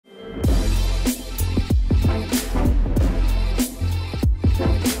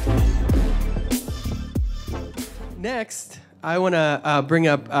Next, I want to bring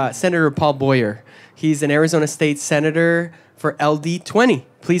up Senator Paul Boyer. He's an Arizona State Senator for LD20.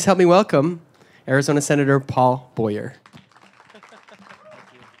 Please help me welcome Arizona Senator Paul Boyer.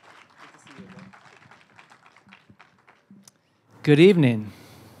 Good evening.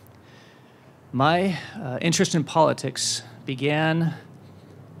 My interest in politics began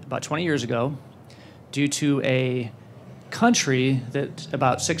about 20 years ago due to a country that's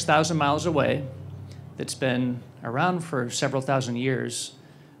about 6,000 miles away that's been around for several thousand years,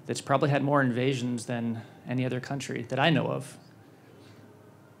 that's probably had more invasions than any other country that I know of.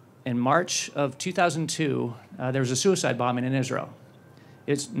 In March of 2002, there was a suicide bombing in Israel.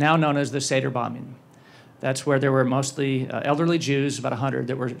 It's now known as the Seder bombing. That's where there were mostly elderly Jews, about 100,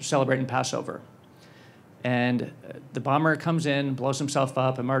 that were celebrating Passover. And the bomber comes in, blows himself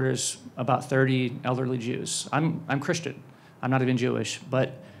up, and murders about 30 elderly Jews. I'm Christian. I'm not even Jewish,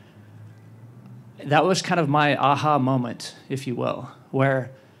 but that was kind of my aha moment, if you will, where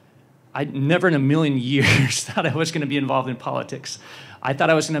I never in a million years thought I was going to be involved in politics. I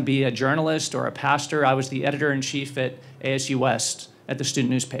thought I was going to be a journalist or a pastor. I was the editor-in-chief at ASU West at the student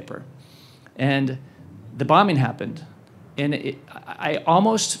newspaper. And the bombing happened, and I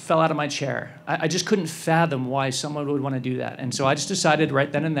almost fell out of my chair. I just couldn't fathom why someone would want to do that. And so I just decided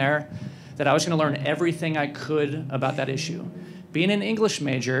right then and there that I was going to learn everything I could about that issue. Being an English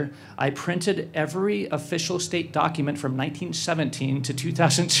major, I printed every official state document from 1917 to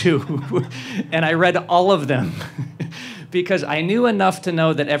 2002, and I read all of them because I knew enough to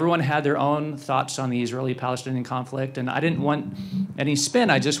know that everyone had their own thoughts on the Israeli-Palestinian conflict, and I didn't want any spin.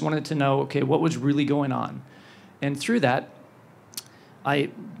 I just wanted to know, okay, what was really going on? And through that, I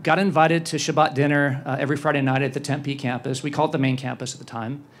got invited to Shabbat dinner every Friday night at the Tempe campus. We called it the main campus at the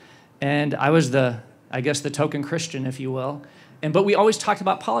time. And I was the token Christian, if you will. But we always talked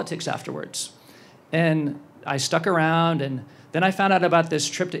about politics afterwards. And I stuck around, and then I found out about this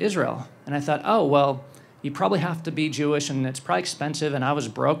trip to Israel. And I thought, oh, well, you probably have to be Jewish, and it's probably expensive, and I was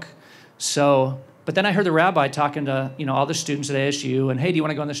broke. But then I heard the rabbi talking to all the students at ASU, and hey, do you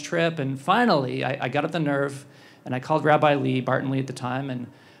want to go on this trip? And finally, I got up the nerve, and I called Rabbi Lee, Barton Lee at the time, and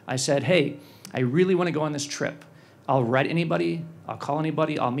I said, hey, I really want to go on this trip. I'll write anybody, I'll call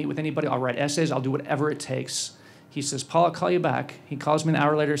anybody, I'll meet with anybody, I'll write essays, I'll do whatever it takes. He says, Paul, I'll call you back. He calls me an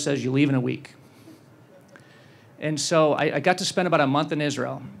hour later, says, you leave in a week. And so I got to spend about a month in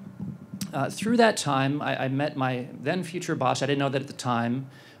Israel. Through that time, I met my then future boss, I didn't know that at the time,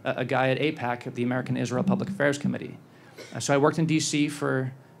 a guy at AIPAC, the American Israel Public Affairs Committee. So I worked in DC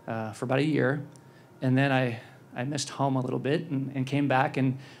for about a year, and then I missed home a little bit and came back,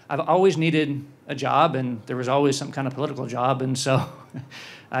 and I've always needed a job, and there was always some kind of political job, and so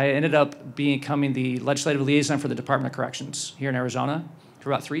I ended up becoming the legislative liaison for the Department of Corrections here in Arizona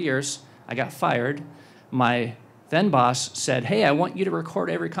for about 3 years. I got fired. My then boss said, hey, I want you to record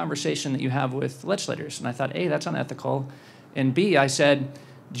every conversation that you have with legislators. And I thought, A, that's unethical. And B, I said,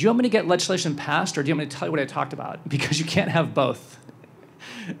 do you want me to get legislation passed, or do you want me to tell you what I talked about? Because you can't have both.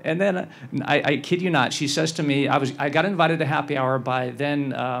 And then, I kid you not, she says to me, I got invited to happy hour by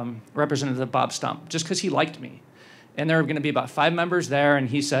then Representative Bob Stump, just because he liked me. And there were going to be about 5 members there, and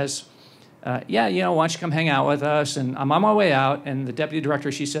he says, yeah, why don't you come hang out with us? And I'm on my way out, and the deputy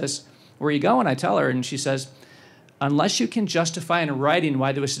director, she says, where are you going? I tell her, and she says, unless you can justify in writing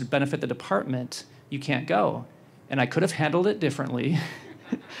why this would benefit the department, you can't go. And I could have handled it differently.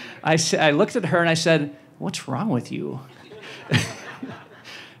 I looked at her and I said, what's wrong with you?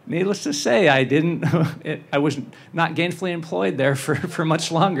 Needless to say, I was not gainfully employed there for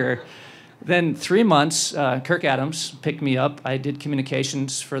much longer. Then 3 months, Kirk Adams picked me up. I did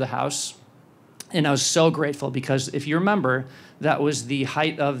communications for the House. And I was so grateful because if you remember, that was the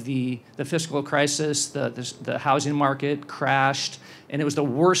height of the fiscal crisis, the housing market crashed, and it was the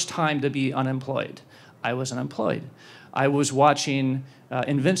worst time to be unemployed. I was unemployed. I was watching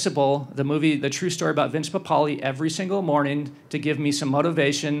Invincible, the movie, the true story about Vince Papale, every single morning to give me some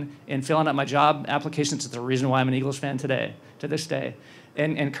motivation in filling out my job applications. It's the reason why I'm an Eagles fan today, to this day.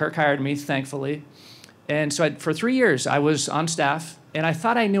 And Kirk hired me, thankfully. And so for 3 years, I was on staff, and I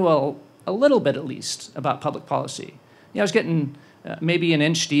thought I knew a little bit, at least, about public policy. I was getting maybe an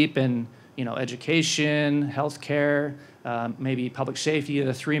inch deep in education, healthcare, maybe public safety,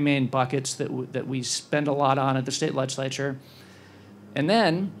 the 3 main buckets that we spend a lot on at the state legislature. And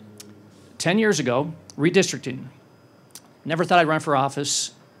then, 10 years ago, redistricting. Never thought I'd run for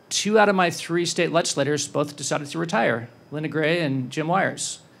office. 2 out of my 3 state legislators both decided to retire, Linda Gray and Jim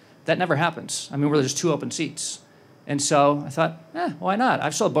Wires. That never happens. I mean, where there's 2 open seats. And so I thought, why not?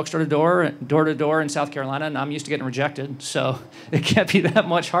 I've sold books door to door in South Carolina, and I'm used to getting rejected, so it can't be that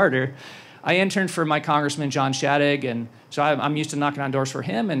much harder. I interned for my Congressman, John Shadegg, and so I'm used to knocking on doors for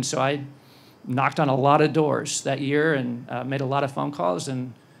him, and so I knocked on a lot of doors that year and made a lot of phone calls,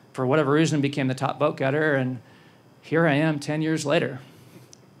 and for whatever reason became the top vote getter, and here I am 10 years later.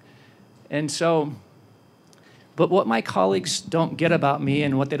 And so, but what my colleagues don't get about me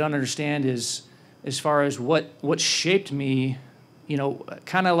and what they don't understand is, as far as what shaped me, you know,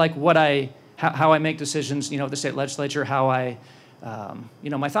 kind of like how I make decisions, you know, at the state legislature, how I, you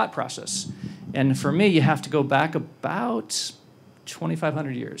know, my thought process. And for me, you have to go back about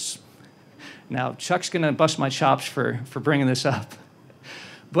 2,500 years. Now, Chuck's going to bust my chops for bringing this up.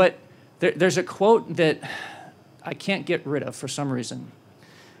 But there's a quote that I can't get rid of for some reason.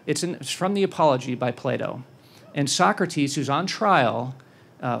 It's from the Apology by Plato. And Socrates, who's on trial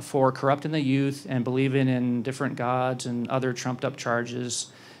for corrupting the youth and believing in different gods and other trumped-up charges,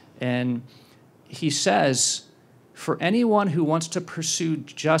 and he says, for anyone who wants to pursue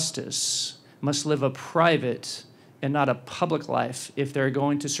justice must live a private and not a public life if they're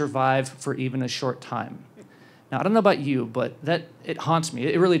going to survive for even a short time. Now, I don't know about you, but it haunts me.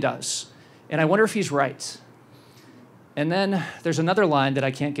 It really does. And I wonder if he's right. And then there's another line that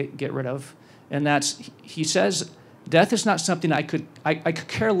I can't get rid of, and that's, he says, death is not something I could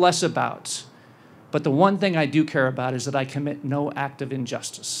care less about, but the one thing I do care about is that I commit no act of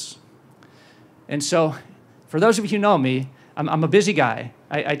injustice. And so, for those of you who know me, I'm a busy guy.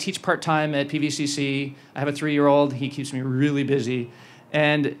 I teach part-time at PVCC. I have a 3-year-old. He keeps me really busy.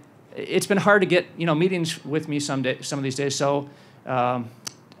 And it's been hard to get, you know, meetings with me some of these days. So,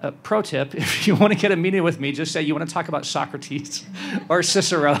 a pro tip, if you want to get a meeting with me, just say you want to talk about Socrates or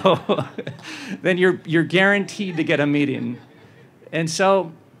Cicero. Then you're guaranteed to get a meeting. And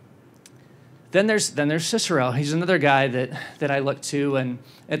so then there's Cicero. He's another guy that I look to. And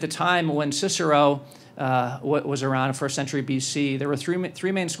at the time when Cicero was around, first century BC, there were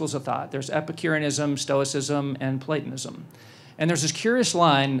three main schools of thought. There's Epicureanism, Stoicism, and Platonism. And there's this curious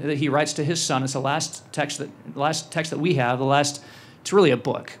line that he writes to his son. It's the last text that we have. It's really a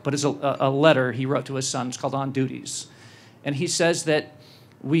book, but it's a letter he wrote to his son. It's called On Duties. And he says that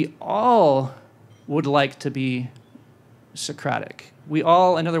we all would like to be Socratic. We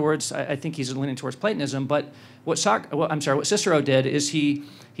all, in other words, I think he's leaning towards Platonism, but what Cicero did is he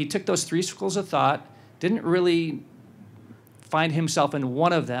took those 3 schools of thought, didn't really find himself in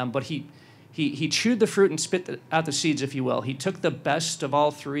one of them, but he chewed the fruit and spit out the seeds, if you will. He took the best of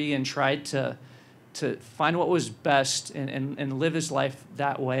all 3 and tried to find what was best and live his life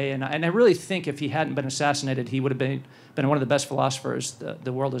that way. And I really think if he hadn't been assassinated, he would have been one of the best philosophers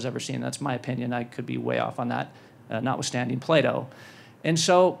the world has ever seen. That's my opinion. I could be way off on that, notwithstanding Plato. And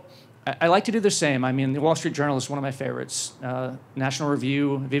so I like to do the same. I mean, the Wall Street Journal is one of my favorites. National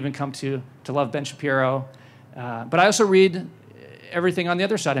Review, I've even come to love Ben Shapiro. But I also read everything on the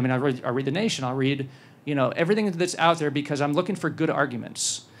other side. I mean, I read The Nation. I'll read, you know, everything that's out there because I'm looking for good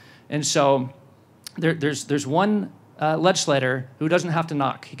arguments. And so there's one legislator who doesn't have to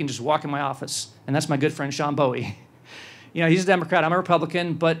knock. He can just walk in my office, and that's my good friend Sean Bowie. You know, he's a Democrat, I'm a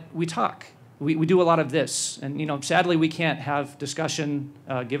Republican, but we talk. We do a lot of this. And, you know, sadly, we can't have discussion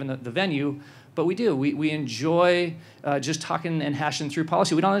given the venue, but we do. We enjoy just talking and hashing through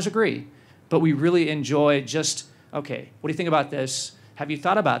policy. We don't always agree, but we really enjoy just, okay, what do you think about this? Have you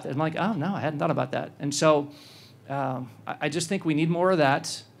thought about this? I'm like, oh, no, I hadn't thought about that. And so I just think we need more of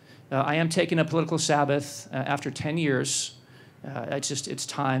that. I am taking a political Sabbath after 10 years. It's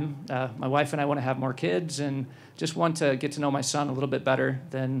time. My wife and I want to have more kids and just want to get to know my son a little bit better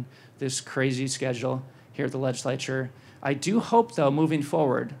than this crazy schedule here at the legislature. I do hope, though, moving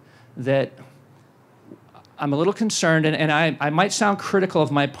forward, that I'm a little concerned, and I might sound critical of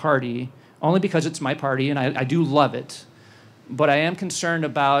my party, only because it's my party, and I do love it, but I am concerned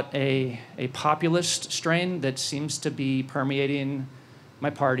about a populist strain that seems to be permeating my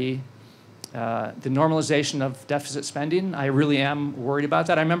party. The normalization of deficit spending, I really am worried about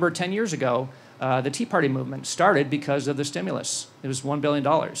that. I remember 10 years ago, the Tea Party movement started because of the stimulus. It was $1 billion.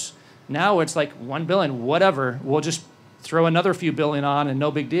 Now it's like $1 billion, whatever. We'll just throw another few billion on and no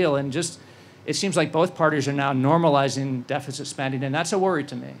big deal. And just, it seems like both parties are now normalizing deficit spending, and that's a worry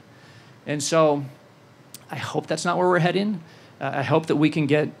to me. And so I hope that's not where we're heading. I hope that we can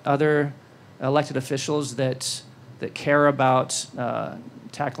get other elected officials that care about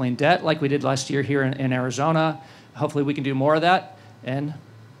tackling debt like we did last year here in Arizona. Hopefully we can do more of that, and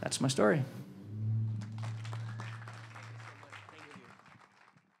that's my story.